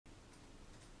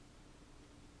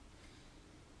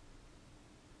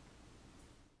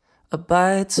I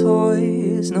buy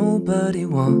toys nobody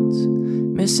wants,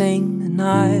 missing an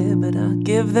eye, but I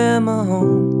give them a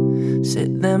home.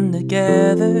 Sit them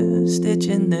together,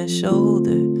 stitching their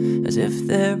shoulder, as if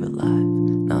they're alive,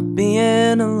 not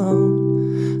being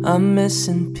alone. I'm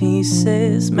missing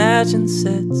pieces, matching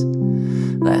sets,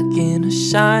 lacking a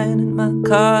shine in my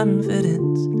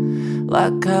confidence.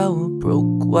 Like how a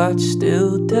broke watch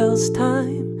still tells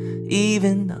time,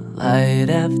 even the light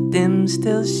half dim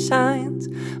still shines.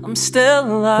 I'm still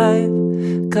alive,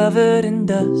 covered in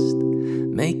dust,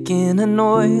 making a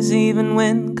noise even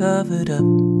when covered up.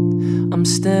 I'm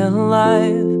still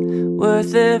alive,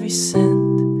 worth every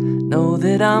cent. Know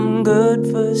that I'm good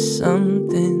for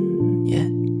something,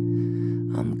 yeah,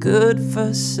 I'm good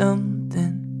for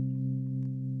something.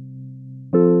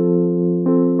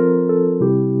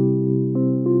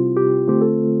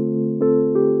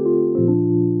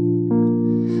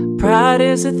 Pride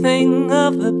is a thing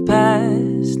of the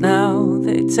past. Now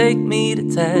they take me to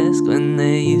task when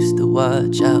they used to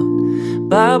watch out.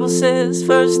 Bible says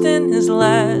first in is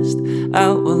last.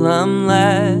 Out while I'm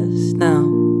last now.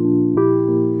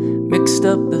 Mixed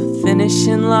up the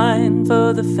finishing line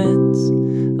for the fence,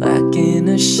 lacking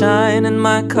a shine in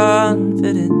my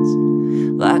confidence.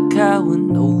 Like how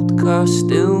an old car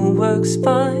still works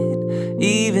fine,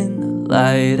 even the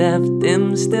light half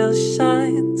dim still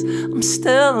shines. I'm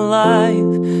still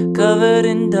alive, covered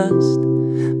in dust,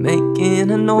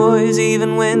 making a noise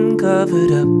even when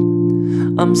covered up.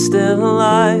 I'm still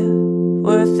alive,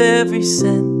 worth every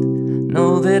cent.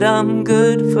 Know that I'm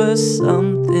good for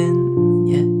something,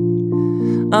 yeah,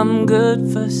 I'm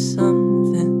good for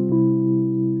something.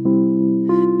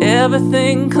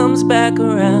 Everything comes back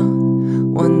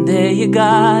around. One day you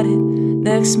got it,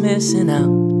 next missing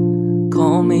out.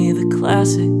 Call me the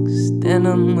classics,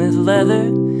 denim with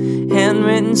leather,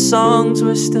 handwritten songs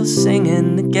we're still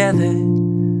singing together.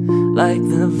 Like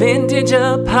the vintage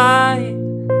up high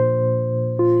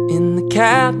in the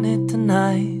cabinet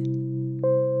tonight.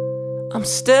 I'm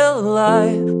still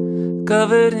alive,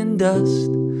 covered in dust,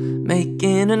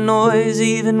 making a noise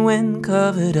even when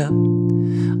covered up.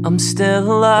 I'm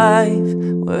still alive,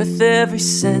 worth every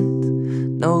cent.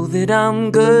 Know that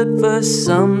I'm good for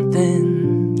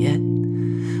something, yeah,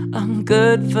 I'm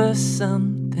good for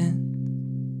something.